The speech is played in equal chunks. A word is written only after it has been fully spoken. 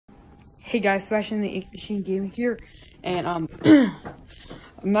Hey guys, Sebastian the Ink Machine Gaming here, and I'm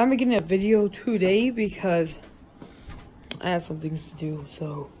not making a video today because I have some things to do.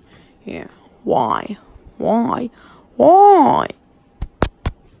 So yeah, why?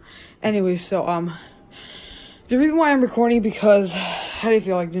 Anyway, so the reason why I'm recording because I didn't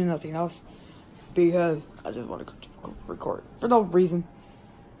feel like doing nothing else because I just want to record for no reason.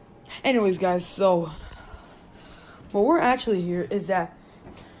 Anyways, guys, so what we're actually here is that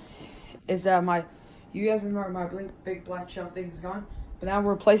you guys remember my big black shelf thing is gone, but now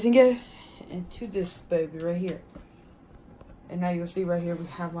we're replacing it into this baby right here. And now you'll see right here we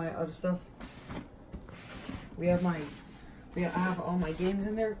have my other stuff. I have all my games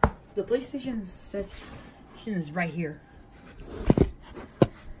in there. The PlayStation section is right here.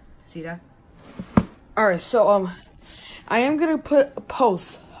 See that? Alright, so I am gonna put a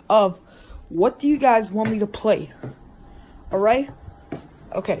post of what do you guys want me to play. Alright?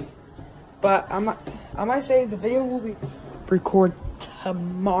 Okay. But I might say the video will be recorded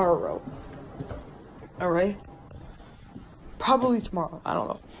tomorrow. Alright? Probably tomorrow. I don't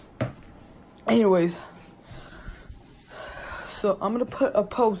know. Anyways. So I'm gonna put a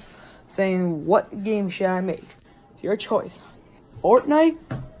post saying what game should I make. It's your choice. Fortnite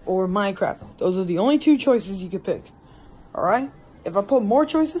or Minecraft. Those are the only two choices you could pick. Alright? If I put more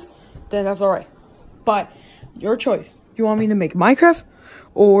choices, then that's alright. But your choice. Do you want me to make Minecraft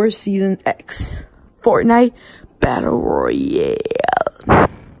or Season X? Fortnite Battle Royale.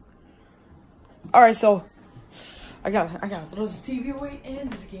 Alright, so I gotta throw this TV away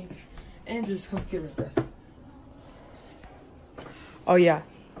and this game and this computer first. Oh yeah.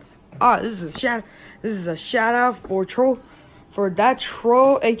 This is a shout out for that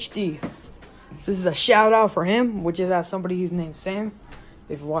troll HD. This is a shout out for him, which is somebody named Sam.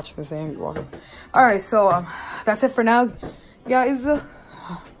 If you're watching the Sam, you're welcome. Alright, so that's it for now, guys.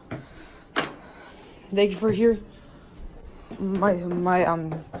 Thank you for hearing my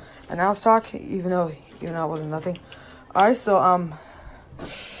announce talk, even though it wasn't nothing. Alright, so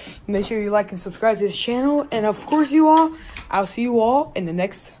make sure you like and subscribe to this channel, and of course I'll see you all in the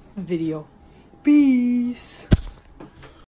next video. Peace.